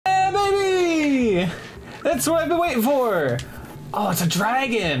That's what I've been waiting for. Oh, it's a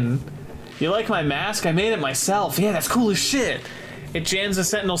dragon. You like my mask? I made it myself. Yeah, that's cool as shit. It jams the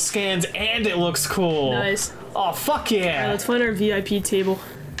sentinel scans and it looks cool. Nice. Oh, fuck yeah. Alright, let's find our VIP table.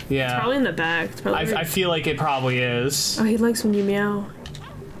 Yeah. It's probably in the back. It's probably I feel like it probably is. Oh, he likes when you meow.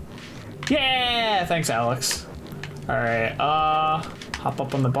 Yeah! Thanks, Alex. Alright, hop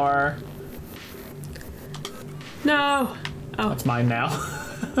up on the bar. No! Oh. That's mine now.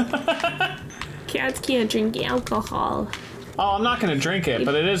 Cats can't drink alcohol. Oh, I'm not gonna drink it,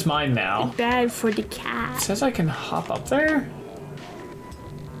 but it is mine now. Bad for the It cat. says I can hop up there?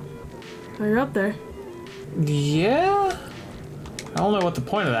 Oh, you're up there. Yeah? I don't know what the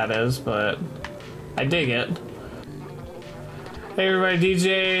point of that is, but I dig it. Hey everybody,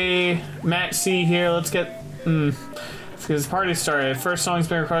 DJ Matt C here. Let's get let's get this party started. First song's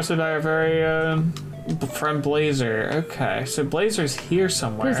been requested by our very own friend Blazer. Okay, so Blazer's here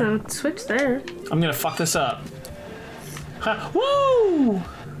somewhere. There's a switch there. I'm gonna fuck this up. Ha, woo!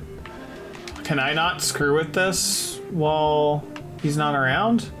 Can I not screw with this while he's not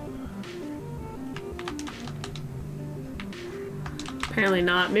around? Apparently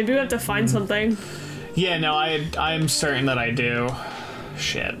not. Maybe we have to find something. Yeah, no, I'm certain that I do.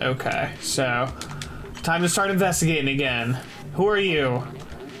 Shit, okay. So, time to start investigating again. Who are you?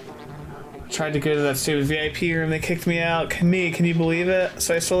 I tried to go to that stupid VIP room, they kicked me out. Can you believe it?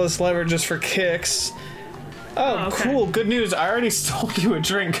 So I stole this lever just for kicks. Oh, okay. Cool, good news. I already stole you a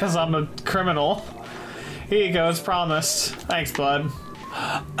drink because I'm a criminal. Here you go, as promised. Thanks, bud.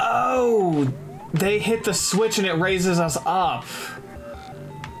 Oh, they hit the switch and it raises us up.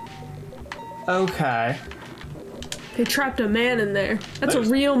 Okay. They trapped a man in there. That's a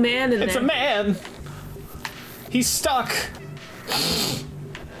real man in there. It's a man! He's stuck!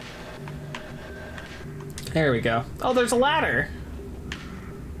 There we go. Oh, there's a ladder!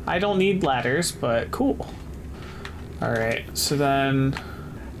 I don't need ladders, but cool. Alright, so then...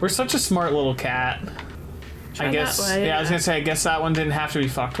 We're such a smart little cat. Try I guess, that way, yeah, I was gonna say, I guess that one didn't have to be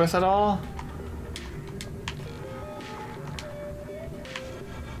fucked with at all.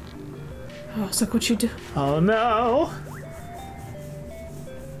 Oh, it's like what you do. Oh no!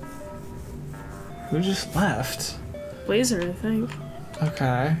 Who just left? Blazer, I think.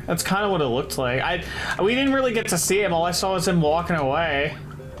 Okay, that's kind of what it looked like. We didn't really get to see him. All I saw was him walking away.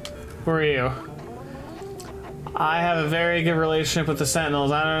 Who are you? I have a very good relationship with the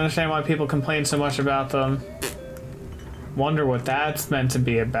Sentinels. I don't understand why people complain so much about them. Wonder what that's meant to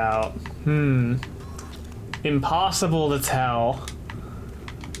be about. Impossible to tell.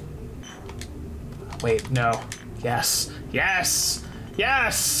 Wait, no. Yes. Yes!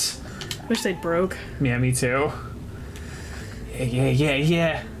 Yes! Wish they broke. Yeah, me too.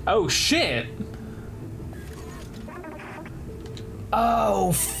 Yeah. Oh, shit!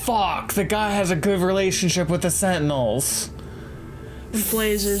 Oh, fuck! The guy has a good relationship with the Sentinels.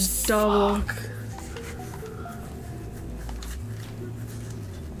 Blazer's double. Fuck.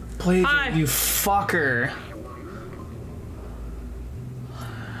 Blazer, Hi. you fucker.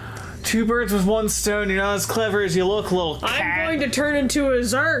 Two birds with one stone. You're not as clever as you look, little cat. I'm going to turn into a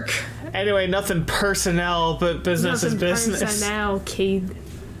Zerk. Anyway, nothing personnel, but business is business. Now, Cade.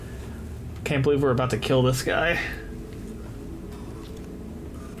 Can't believe we're about to kill this guy.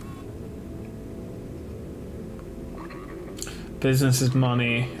 Business is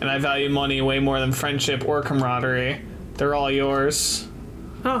money, and I value money way more than friendship or camaraderie. They're all yours.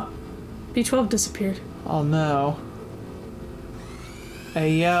 Oh, B12 disappeared. Oh no.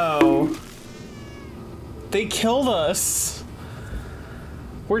 Hey yo. They killed us.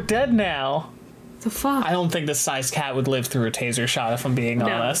 We're dead now. The fuck? I don't think this size cat would live through a taser shot, if I'm being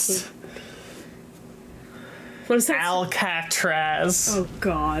honest. What is that? Alcatraz. Oh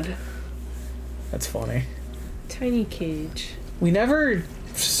god. That's funny. Tiny cage. We never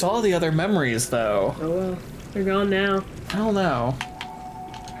saw the other memories, though. Oh well. They're gone now. I don't know.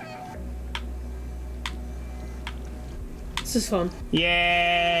 This is fun.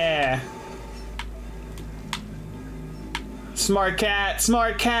 Yeah! Smart cat,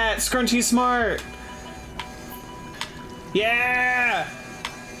 scrunchy smart! Yeah!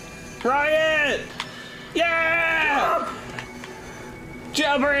 Riot! Yeah!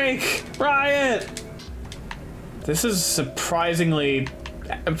 Jailbreak! Riot! This is surprisingly,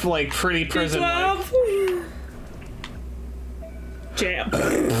 like, pretty prison-like. Jam.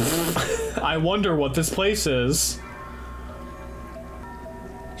 I wonder what this place is.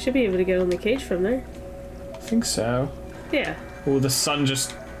 Should be able to get on the cage from there. I think so. Yeah. Ooh, the sun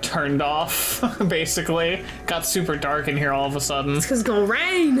just turned off, basically. Got super dark in here all of a sudden. It's 'cause it's gonna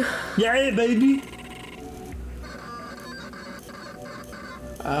rain! Yay, baby!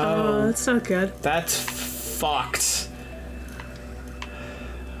 Oh, that's not good. That's fucked.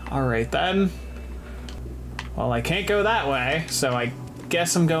 Alright then. Well, I can't go that way, so I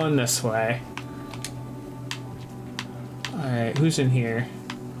guess I'm going this way. Alright, who's in here?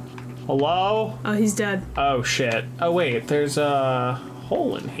 Hello? Oh, he's dead. Oh shit. Oh wait, there's a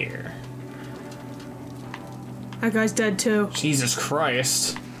hole in here. That guy's dead too. Jesus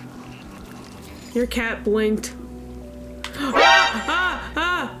Christ. Your cat blinked.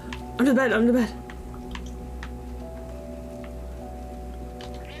 Ah! Under the bed, under the bed.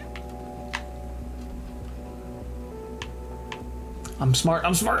 I'm smart,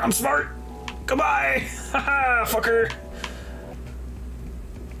 I'm smart, I'm smart! Goodbye! Haha, fucker!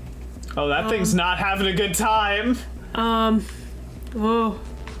 Oh, that thing's not having a good time. Whoa.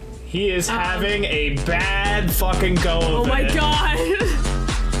 He is having a bad fucking go of it. Oh my god!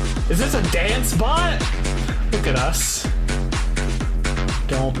 Is this a dance bot? Look at us.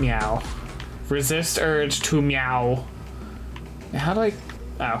 Don't meow. Resist urge to meow. How do I...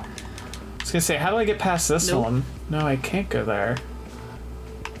 Oh. I was gonna say, how do I get past this one? No, I can't go there.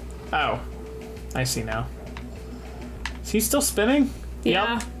 Oh. I see now. Is he still spinning?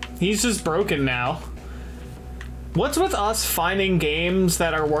 Yeah. Yep. He's just broken now. What's with us finding games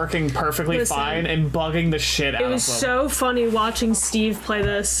that are working perfectly fine and bugging the shit out of them? It was so funny watching Steve play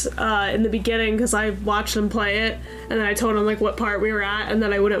this in the beginning because I watched him play it and then I told him like what part we were at and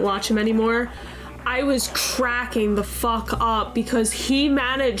then I wouldn't watch him anymore. I was cracking the fuck up because he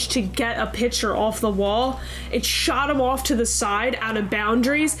managed to get a picture off the wall. It shot him off to the side out of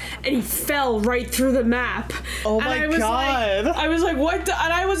boundaries and he fell right through the map. Oh and my god. I was like, what the?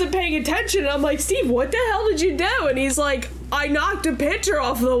 And I wasn't paying attention. And I'm like, Steve, what the hell did you do? And he's like, I knocked a picture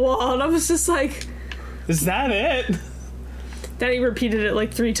off the wall. And I was just like... Is that it? Then he repeated it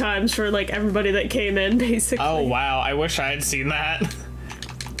like 3 times for like everybody that came in, basically. Oh wow, I wish I had seen that.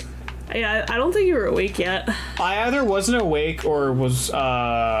 Yeah, I don't think you were awake yet. I either wasn't awake or was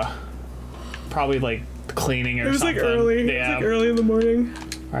probably like cleaning or something. It was like early. Yeah. It was like early in the morning.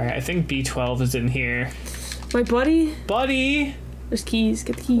 Alright, I think B12 is in here. My buddy. Buddy! There's keys.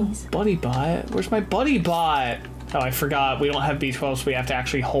 Get the keys. Buddy bot? Where's my buddy bot? Oh, I forgot. We don't have B12, so we have to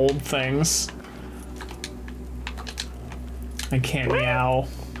actually hold things. I can't meow.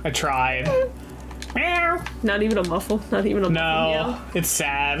 I tried. Meow. Not even a muffle. Not even a muffle No, meow. it's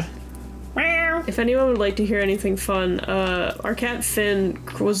sad. If anyone would like to hear anything fun, our cat Finn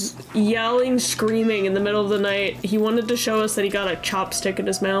was yelling, screaming in the middle of the night. He wanted to show us that he got a chopstick in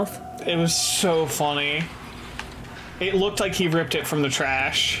his mouth. It was so funny. It looked like he ripped it from the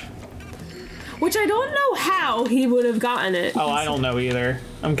trash. Which I don't know how he would have gotten it. Oh, I don't know either.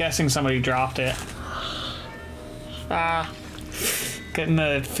 I'm guessing somebody dropped it. Getting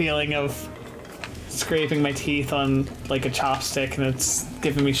the feeling of scraping my teeth on like a chopstick and it's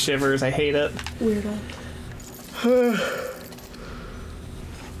giving me shivers. I hate it. Weirdo.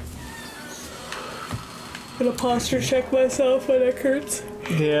 Gonna posture check myself when it hurts.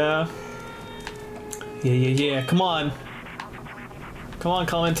 Yeah. Yeah. Come on. Come on,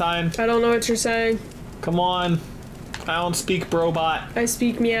 Clementine. I don't know what you're saying. Come on. I don't speak brobot. I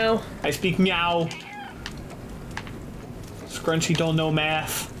speak meow. I speak meow. Scrunchy don't know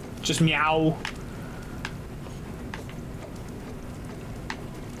math. Just meow.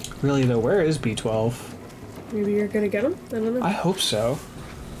 Really though, where is B12? Maybe you're gonna get him? I don't know. I hope so.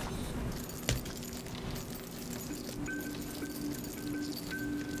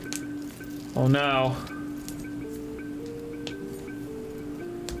 Oh no.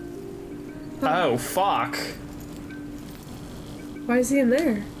 Oh fuck. Why is he in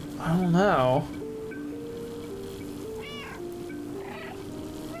there? I don't know.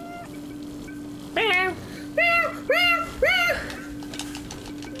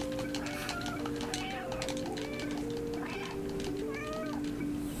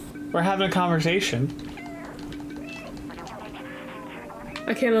 We're having a conversation.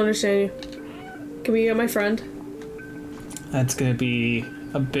 I can't understand you. Can we get my friend? That's gonna be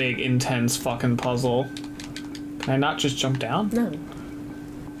a big, intense fucking puzzle. Can I not just jump down? No.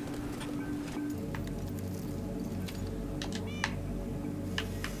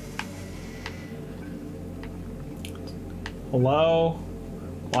 Hello?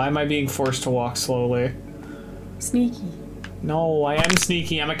 Why am I being forced to walk slowly? Sneaky. No, I am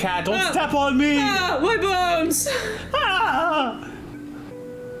sneaky. I'm a cat. Don't step on me! Ah, my bones! Ah!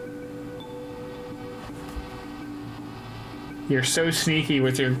 You're so sneaky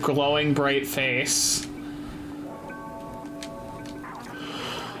with your glowing bright face.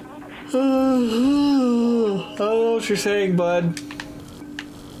 I don't know what you're saying, bud.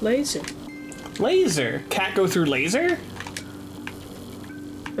 Laser. Laser? Cat go through laser?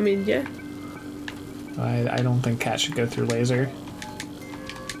 I mean, yeah. I don't think Cat should go through laser.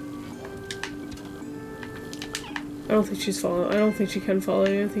 I don't think she's following. I don't think she can follow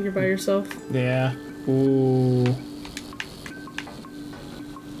you. I think you're by yourself. Yeah. Ooh.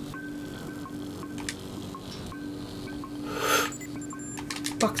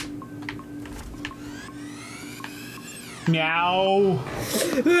 Fuck. Meow.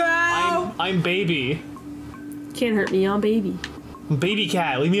 I'm baby. Can't hurt me, I'm baby. I'm baby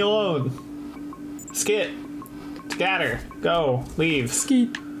cat. Leave me alone. Skit. Scatter. Go. Leave.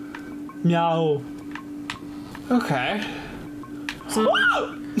 Skeet. Meow. Okay. So,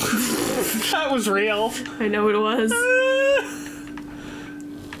 That was real. I know it was.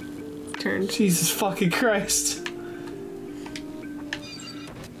 Turn. Jesus fucking Christ.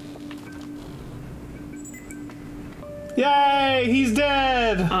 Yay! He's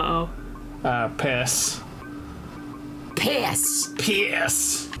dead! Uh-oh. Piss. Piss.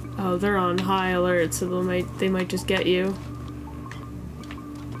 Piss. Oh, they're on high alert, so they might just get you.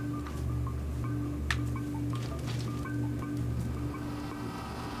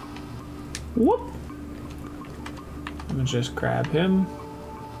 Whoop. I'm gonna just grab him.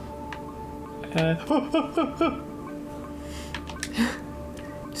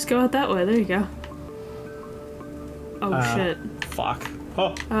 Just go out that way, there you go. Oh shit. Fuck.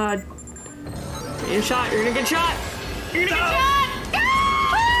 Oh. Get a shot, you're gonna get shot! You're gonna get shot! Go!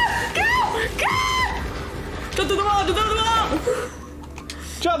 Go! Go! Jump through the wall, jump through the wall!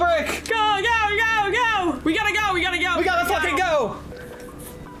 Jump break! Go, go, go, go! We gotta go, we gotta go! We gotta fucking go!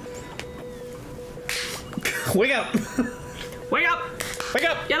 Wake up! Wake up! Wake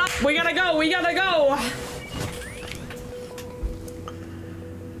up! Get up! We gotta go, we gotta go!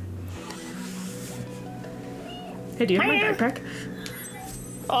 Hey, do you have my backpack?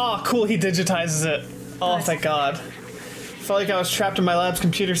 Oh, cool, he digitizes it. Oh, Nice. thank God. Felt like I was trapped in my lab's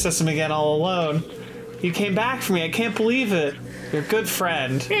computer system again all alone. You came back for me, I can't believe it. You're a good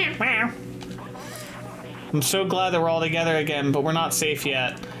friend. I'm so glad that we're all together again, but we're not safe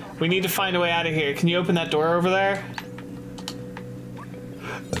yet. We need to find a way out of here. Can you open that door over there?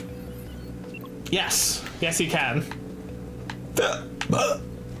 Yes. Yes, you can.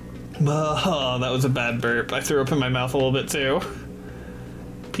 Oh, that was a bad burp. I threw up in my mouth a little bit, too.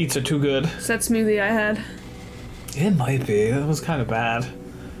 Pizza too good. Is that smoothie I had? It might be. That was kind of bad.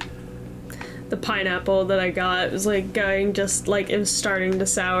 The pineapple that I got was like going just like it was starting to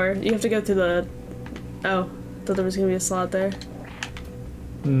sour. You have to go through the. Oh, thought there was gonna be a slot there.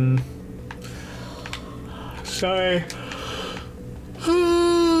 Sorry.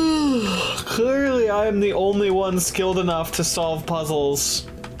 Clearly, I am the only one skilled enough to solve puzzles.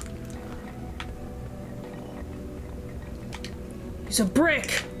 He's a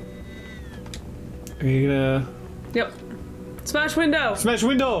brick! Are you gonna... Yep. Smash window! Smash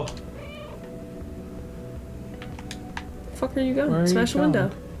window! Fuck are you going? Where are you Smash the going?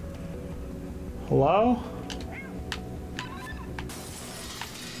 window. Hello?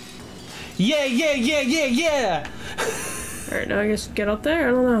 Yeah, yeah, yeah, yeah, yeah! Alright, now I guess get up there?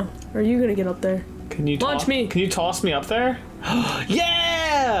 I don't know. Or are you gonna get up there? Can you Launch me! Can you toss me up there?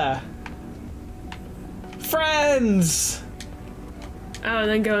 Yeah! Friends! Oh, and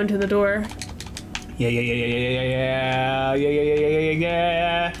then go into the door. Yeah, yeah, yeah, yeah, yeah, yeah, yeah, yeah, yeah, yeah, yeah, yeah,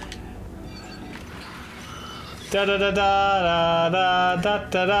 yeah. Da da da da da da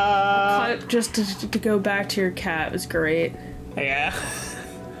da da. Cut just to go back to your cat was great. Yeah.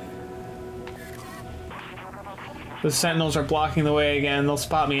 The sentinels are blocking the way again. They'll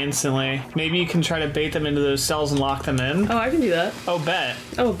spot me instantly. Maybe you can try to bait them into those cells and lock them in. Oh, I can do that. Oh, bet.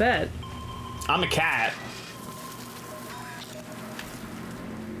 Oh, bet. I'm a cat.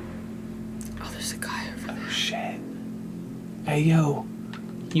 Oh, there's a guy over there. Oh, shit. Hey, yo.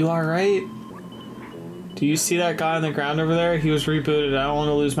 You alright? Do you see that guy on the ground over there? He was rebooted. I don't want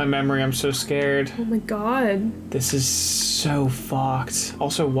to lose my memory. I'm so scared. Oh my god. This is so fucked.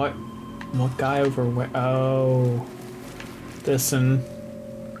 Also, what guy over where? Oh. Listen.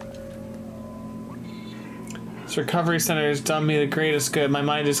 This recovery center has done me the greatest good. My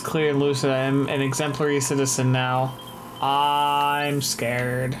mind is clear and lucid. I am an exemplary citizen now. I'm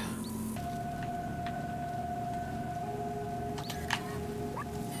scared.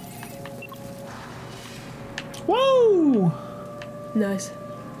 Woo! Nice.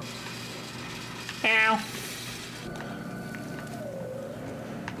 Ow.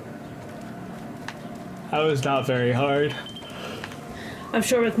 That was not very hard. I'm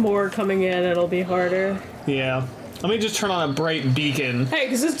sure with more coming in, it'll be harder. Yeah. Let me just turn on a bright beacon. Hey,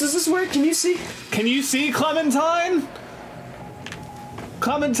 does this work? Can you see? Can you see Clementine?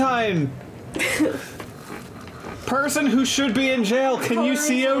 Clementine! Person who should be in jail, can you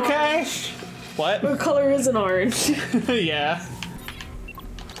see okay? What? What color is an orange? Yeah.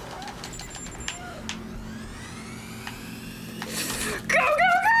 Go, go,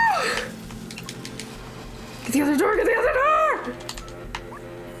 go! Get the other door, get the other door!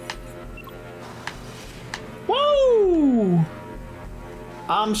 Woo!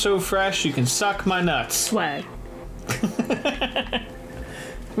 I'm so fresh you can suck my nuts. Swag.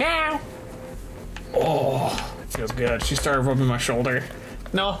 Meow. Oh, it feels good. She started rubbing my shoulder.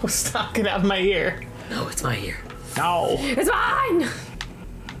 No, stop, get out of my ear. No, it's my ear. No. It's mine!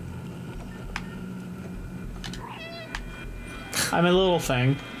 I'm a little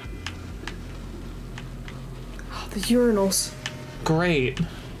thing. Oh, the urinals. Great.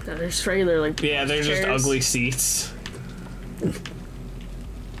 No, they're just regular, like, Yeah, they're just chairs. ugly seats.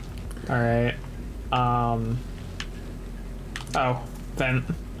 Alright. Oh, vent.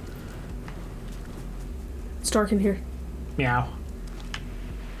 It's dark in here. Meow.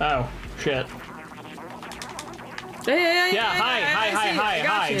 Oh, shit. Hey, Yeah,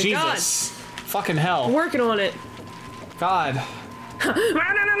 hi, Jesus. Fucking hell. I'm working on it. God. No.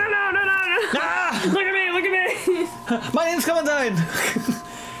 Ah! Look at me, look at me. My name's Clementine!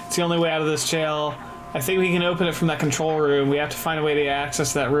 It's the only way out of this jail. I think we can open it from that control room. We have to find a way to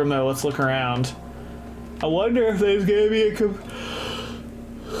access that room, though. Let's look around. I wonder if there's gonna be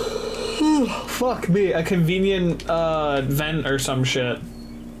a fuck me, a convenient vent or some shit.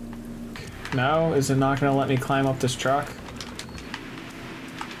 No? Is it not gonna let me climb up this truck?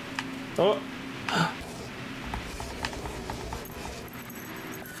 Oh.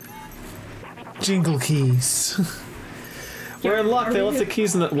 Jingle keys. We're in luck. They left the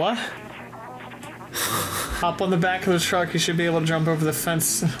keys in the... What? Hop on the back of the truck. You should be able to jump over the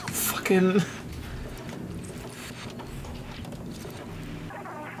fence. Fucking...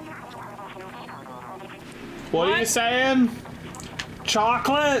 What are you saying?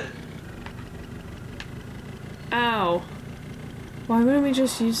 Chocolate? Ow. Why wouldn't we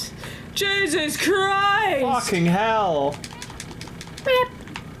just use... Jesus Christ! Fucking hell. Beep.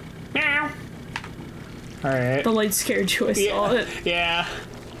 Meow. Alright. The light scared you, I saw it. Yeah.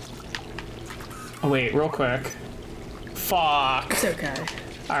 Oh, wait, real quick. Fuck. It's okay.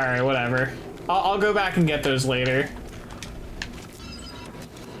 Alright, whatever. I'll go back and get those later.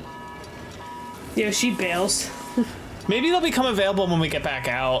 Yeah, she bails. Maybe they'll become available when we get back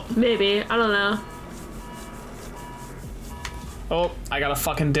out. Maybe. I don't know. Oh, I got a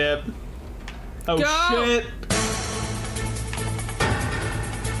fucking dip. Oh, Go! shit.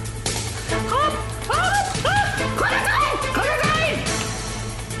 Hop! Hop! Clementine! Clementine!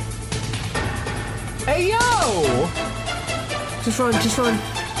 Hey, yo! Just run, just run.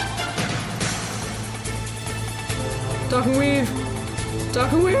 Duck and weave.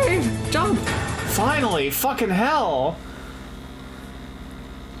 Duck and weave. Jump. Finally, fucking hell.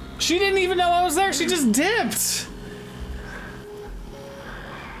 She didn't even know I was there. She just dipped.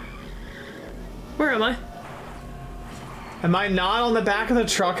 Where am I? Am I not on the back of the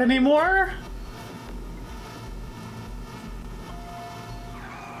truck anymore?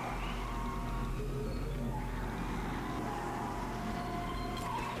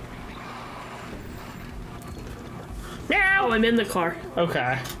 Meow. Oh, I'm in the car.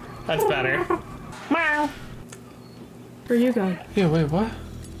 Okay, that's better. Meow. Where you going? Yeah, wait, what?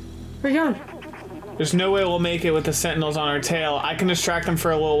 Where you going? There's no way we'll make it with the sentinels on our tail. I can distract them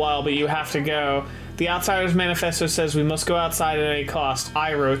for a little while, but you have to go. The Outsider's Manifesto says we must go outside at any cost.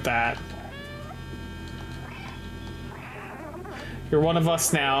 I wrote that. You're one of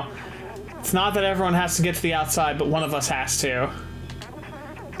us now. It's not that everyone has to get to the outside, but one of us has to.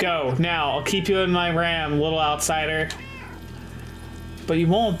 Go, now. I'll keep you in my ram, little outsider. But you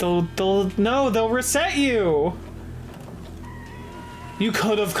won't. They'll reset you. You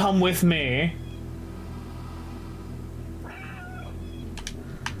could have come with me.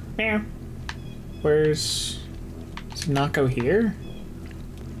 Meow. Does it not go here?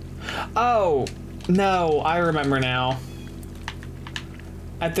 Oh, no, I remember now.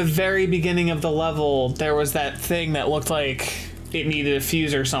 At the very beginning of the level, there was that thing that looked like it needed a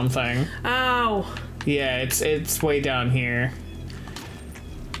fuse or something. Ow. Yeah, it's way down here.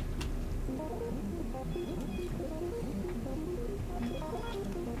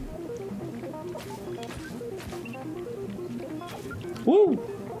 Woo!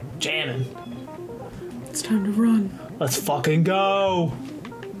 Jamming. It's time to run. Let's fucking go!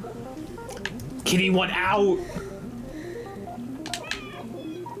 Kitty went out!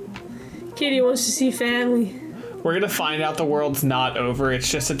 Kitty wants to see family. We're gonna find out the world's not over.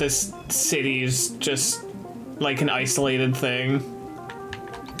 It's just that this city's just like an isolated thing.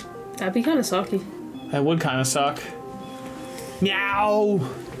 That'd be kind of sucky. That would kind of suck. Meow!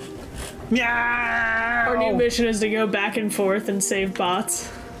 Yeah. Our new mission is to go back and forth and save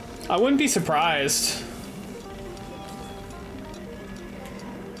bots. I wouldn't be surprised.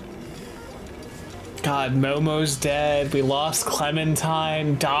 God, Momo's dead. We lost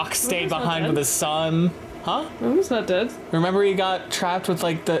Clementine. Doc stayed behind with his son. Huh? Momo's not dead. Remember he got trapped with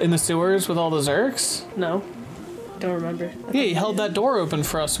like in the sewers with all the Zerks? No. Don't remember. Yeah, he held that door open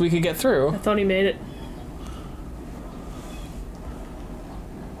for us so we could get through. I thought he made it.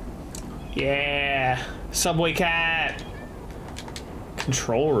 Yeah. Subway cat.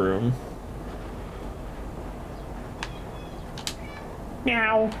 Control room.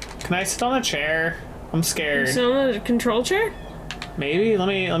 Meow. Can I sit on a chair? I'm scared. You sit on a control chair? Maybe. Let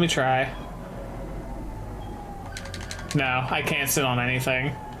me try. No, I can't sit on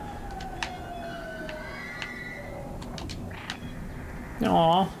anything.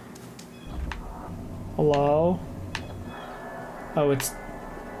 Aw. Hello? Oh, it's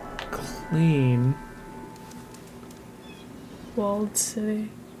clean. Walled city.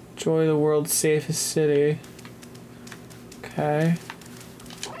 Enjoy the world's safest city. Okay.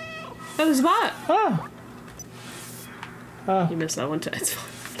 Oh, there's a bot! Oh! Oh. You missed that one time. It's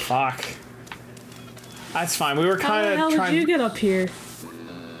fine. Fuck. That's fine. We were kind of How the hell trying. did you get up here?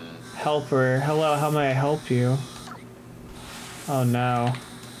 Helper. Hello, how may I help you? Oh no.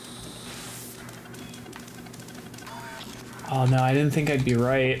 Oh no, I didn't think I'd be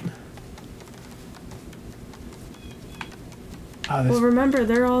right. Oh, this... Well, remember,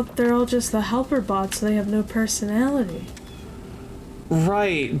 they're all just the helper bots. So they have no personality.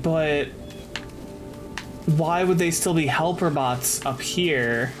 Right, but why would they still be helper bots up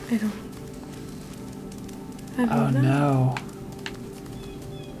here? I don't know. No.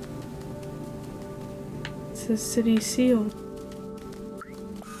 It says city sealed.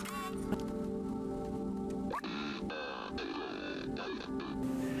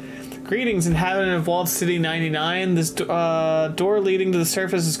 Greetings, inhabitant of Walled City 99. This door leading to the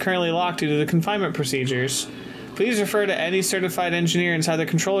surface is currently locked due to the confinement procedures. Please refer to any certified engineer inside the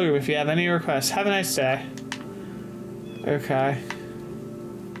control room if you have any requests. Have a nice day. Okay.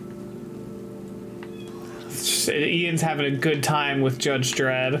 Ian's having a good time with Judge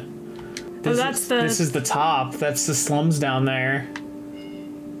Dredd. This is the top. That's the slums down there.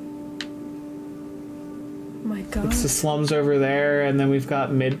 Oh my god. It's the slums over there, and then we've got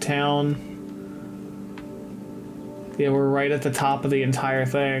Midtown. Yeah, we're right at the top of the entire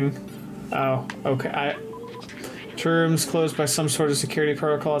thing. Oh, okay. Rooms closed by some sort of security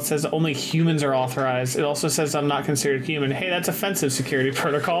protocol. It says only humans are authorized. It also says I'm not considered human. Hey, that's offensive security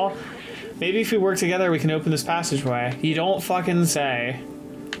protocol. Maybe if we work together, we can open this passageway. You don't fucking say.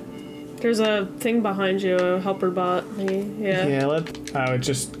 There's a thing behind you, a helper bot thingy. Yeah. Yeah, oh, it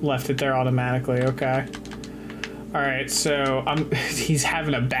just left it there automatically. Okay. Alright, so he's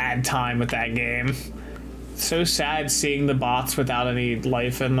having a bad time with that game. So sad seeing the bots without any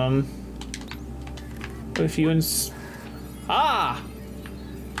life in them. What if you Ah!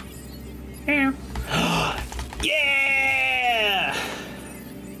 Yeah. Yeah!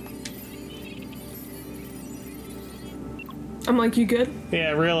 I'm like, you good?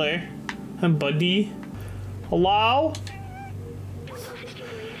 Yeah, really. Buddy. Hello?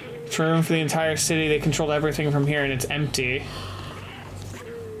 It's a room for the entire city. They controlled everything from here and it's empty.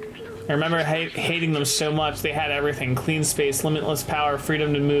 I remember hating them so much. They had everything. Clean space, limitless power,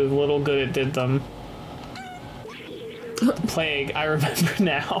 freedom to move. Little good it did them. Plague, I remember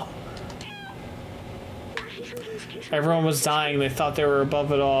now. Everyone was dying. They thought they were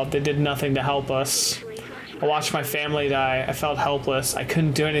above it all. They did nothing to help us. I watched my family die. I felt helpless. I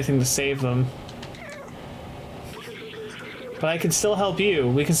couldn't do anything to save them. But I can still help you.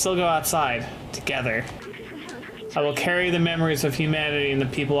 We can still go outside. Together. I will carry the memories of humanity and the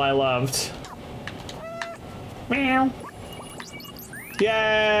people I loved. Meow.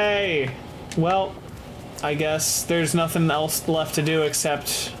 Yay! Well, I guess there's nothing else left to do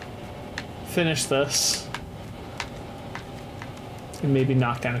except finish this. And maybe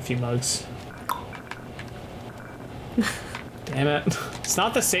knock down a few mugs. Damn it. It's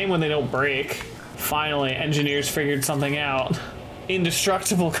not the same when they don't break. Finally, engineers figured something out.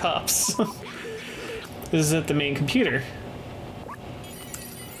 Indestructible cups. This is at the main computer.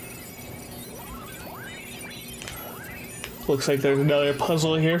 Looks like there's another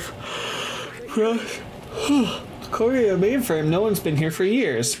puzzle here. Korea mainframe, no one's been here for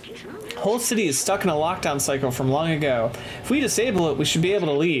years. Whole city is stuck in a lockdown cycle from long ago. If we disable it, we should be able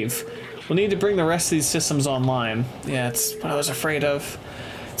to leave. We'll need to bring the rest of these systems online. Yeah, it's what I was afraid of.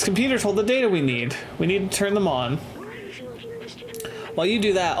 Its computers hold the data we need. We need to turn them on. While you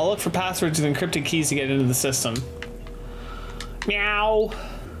do that, I'll look for passwords and encrypted keys to get into the system. Meow.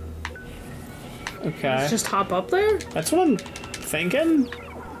 Okay. Let's just hop up there? That's what I'm thinking.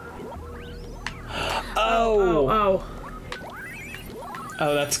 Oh.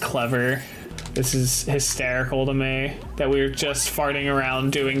 Oh, that's clever. This is hysterical to me that we were just farting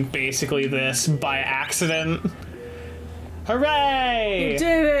around doing basically this by accident. Hooray! You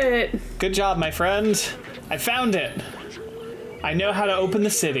did it! Good job, my friend. I found it. I know how to open the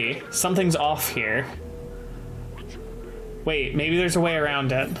city. Something's off here. Wait, maybe there's a way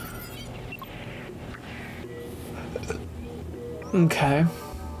around it. Okay.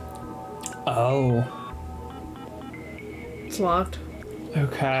 Oh. It's locked.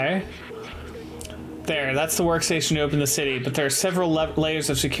 Okay. There, that's the workstation to open the city, but there are several layers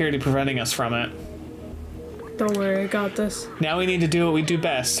of security preventing us from it. Don't worry, I got this. Now we need to do what we do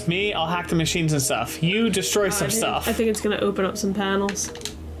best. Me, I'll hack the machines and stuff. You destroy some stuff. I think it's gonna open up some panels.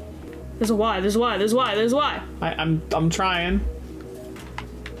 There's a Y, there's Y, there's Y, there's Y. I'm trying.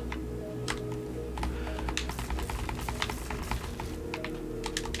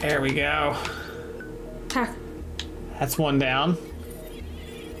 There we go. Hack. That's one down.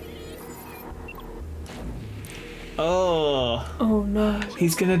 Oh. Oh no.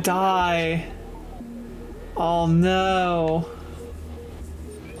 He's gonna die. Oh no.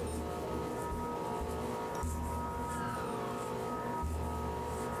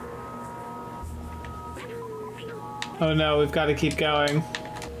 Oh no, we've got to keep going.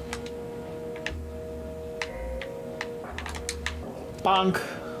 Bonk.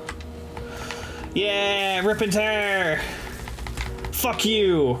 Yeah, rip and tear. Fuck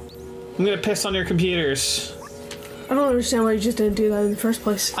you. I'm gonna piss on your computers. I don't understand why you just didn't do that in the first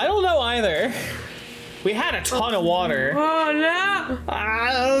place. I don't know either. We had a ton of water. Oh no!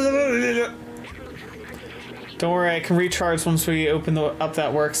 Don't worry, I can recharge once we open up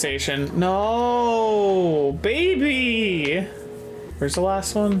that workstation. No, baby. Where's the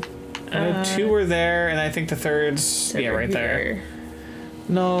last one? Two were there, and I think the third's right there.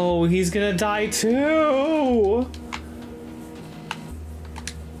 No, he's gonna die too.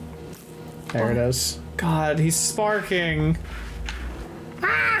 There it is. God, he's sparking.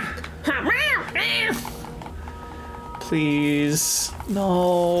 Please,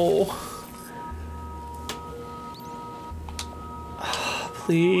 no.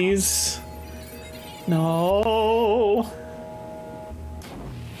 Please, no.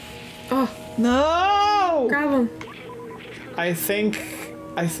 Oh no! Grab him. I think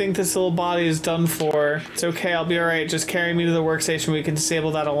this little body is done for. It's okay, I'll be alright. Just carry me to the workstation. We can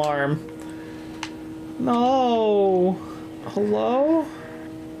disable that alarm. No. Hello?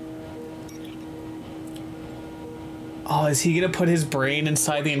 Oh, is he gonna put his brain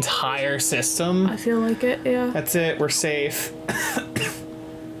inside the entire system? I feel like it, yeah. That's it, we're safe.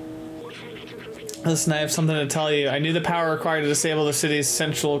 Listen, I have something to tell you. I knew the power required to disable the city's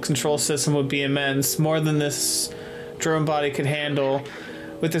central control system would be immense, more than this drone body could handle.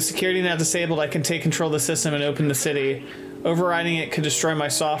 With the security now disabled, I can take control of the system and open the city. Overriding it could destroy my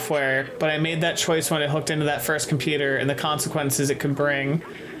software, but I made that choice when it hooked into that first computer and the consequences it could bring.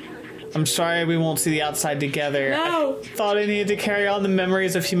 I'm sorry we won't see the outside together. No! I thought I needed to carry on the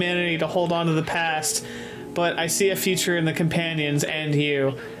memories of humanity to hold on to the past, but I see a future in the companions and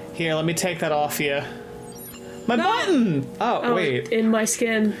you. Here, let me take that off you. My button! Oh, wait. In my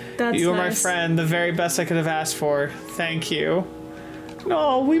skin. That's You were my nice. friend, the very best I could have asked for. Thank you.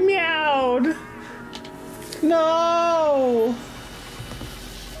 No, we meowed. No!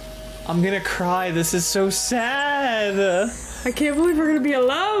 I'm gonna cry. This is so sad. I can't believe we're gonna be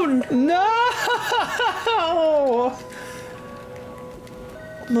alone. No!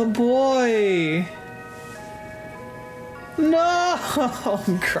 My boy. No!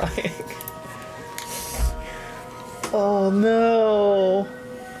 I'm crying. Oh no.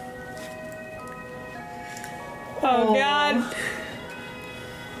 Oh God.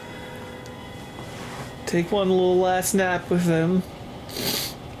 Take one little last nap with him.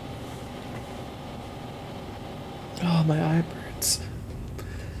 Oh, my eye burns.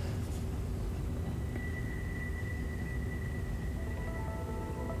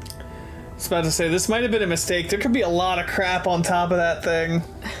 I was about to say, this might have been a mistake. There could be a lot of crap on top of that thing.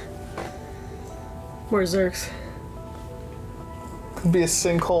 Where's Zerks? Could be a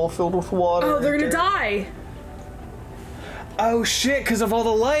sinkhole filled with water. Oh, they're gonna die. Oh shit, because of all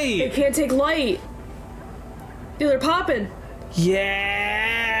the They light. can't take light. Dude, they're popping.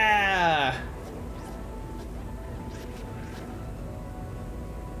 Yeah.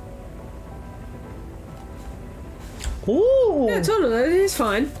 Ooh. Yeah, totally. He's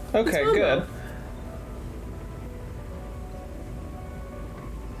fine. Okay, It's good.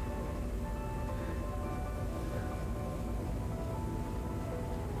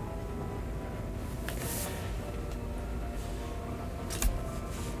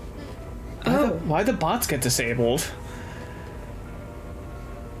 Why'd the bots get disabled?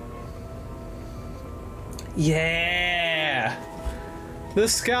 Yeah! The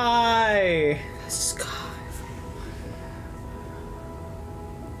sky! The sky.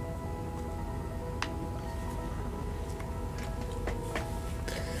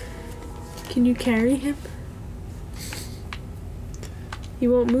 Can you carry him? He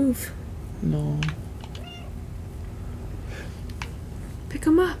won't move. No. Pick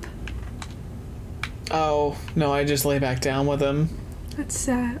him up. Oh, no, I just lay back down with him. That's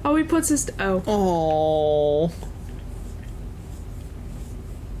sad. Oh, he puts his... Oh. Oh.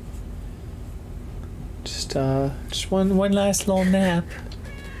 Just one last little nap.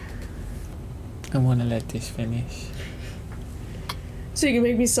 I want to let this finish. So you can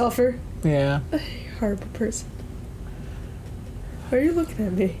make me suffer? Yeah. Horrible person. Why are you looking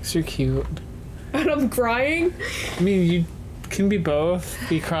at me? 'Cause you're cute. And I'm crying? I mean, you can be both.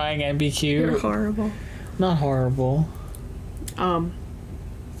 Be crying and be cute. You're horrible. Not horrible. I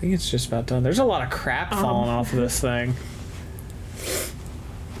think it's just about done. There's a lot of crap falling off of this thing.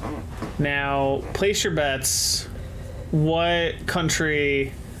 Now, place your bets. What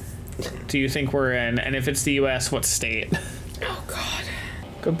country do you think we're in? And if it's the US, what state? Oh, God.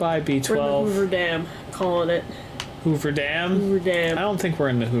 Goodbye, B12. We're in the Hoover Dam. Calling it. Hoover Dam? Hoover Dam. I don't think we're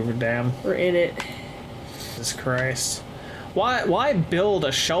in the Hoover Dam. We're in it. Jesus Christ. Why build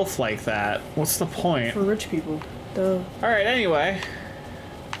a shelf like that? What's the point? For rich people. Duh. Alright, anyway.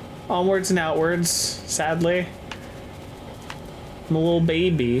 Onwards and outwards, sadly. I'm a little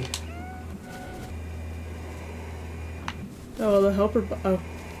baby. Oh, the helper... Oh.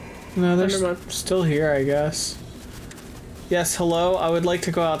 No, they're Never mind. still here, I guess. Yes, hello? I would like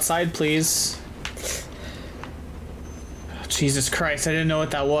to go outside, please. Oh, Jesus Christ, I didn't know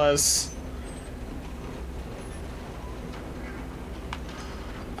what that was.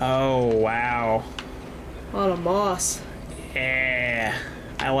 Oh, wow. A lot of moss. Yeah,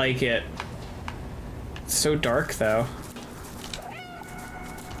 I like it. It's so dark, though.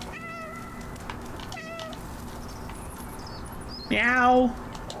 Meow.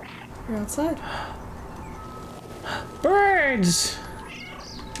 You're outside. Birds!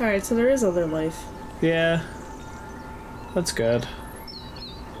 Alright, so there is other life. Yeah. That's good.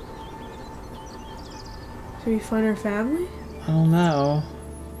 Should we find our family? I don't know.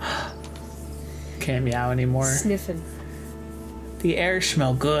 Can't meow anymore. Sniffing. The air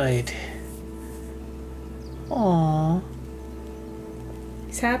smell good. Aww.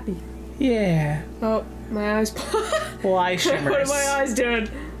 He's happy. Yeah. Oh, my eyes. Well, eye shimmers. What are my eyes doing?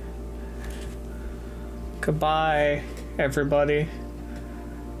 Goodbye, everybody.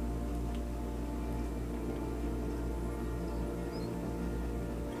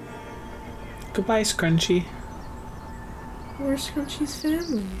 Goodbye, Scrunchy. Where's Scrunchy's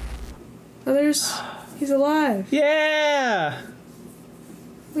family? Oh, he's alive. Yeah!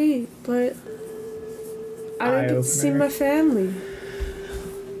 Wait, but I didn't get to see my family.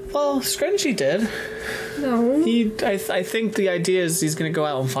 Well, Scrunchy did. No. I think the idea is he's gonna go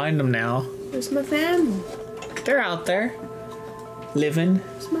out and find them now. Where's my family? They're out there. Living.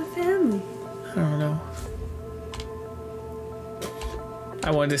 Where's my family? I don't know. I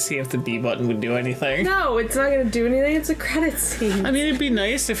wanted to see if the B button would do anything. No, it's not gonna do anything. It's a credit scene. I mean, it'd be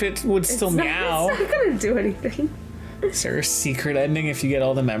nice if it would still meow. It's not gonna do anything. Is there a secret ending if you get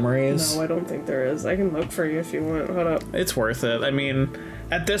all the memories? No, I don't think there is. I can look for you if you want. Hold up. It's worth it. I mean,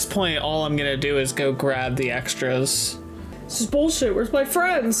 at this point, all I'm gonna do is go grab the extras. This is bullshit. Where's my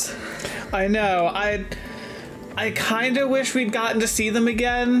friends? I know. I kind of wish we'd gotten to see them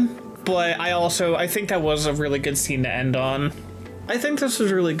again, but I think that was a really good scene to end on. I think this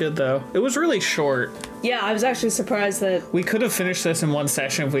was really good, though. It was really short. Yeah, I was actually surprised that... We could have finished this in one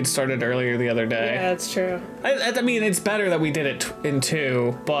session if we'd started earlier the other day. Yeah, that's true. I mean, it's better that we did it in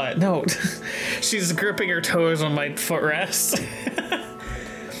two, but no. She's gripping her toes on my footrest.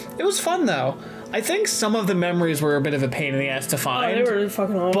 It was fun, though. I think some of the memories were a bit of a pain in the ass to find. Oh, they were really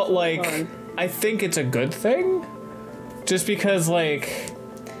fucking awful. But, like, I think it's a good thing. Just because, like...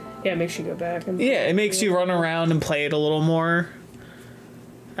 Yeah, it makes you go back. And yeah, it makes you run around and play it a little more.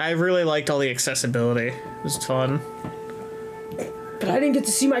 I really liked all the accessibility. It was fun. But I didn't get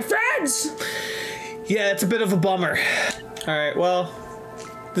to see my friends! Yeah, it's a bit of a bummer. Alright, well,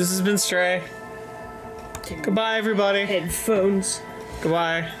 this has been Stray. Goodbye, everybody. Headphones.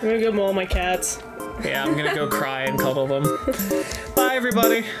 Goodbye. I'm gonna give them all my cats. Yeah, I'm gonna go cry and cuddle them. Bye,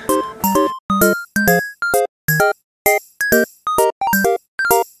 everybody.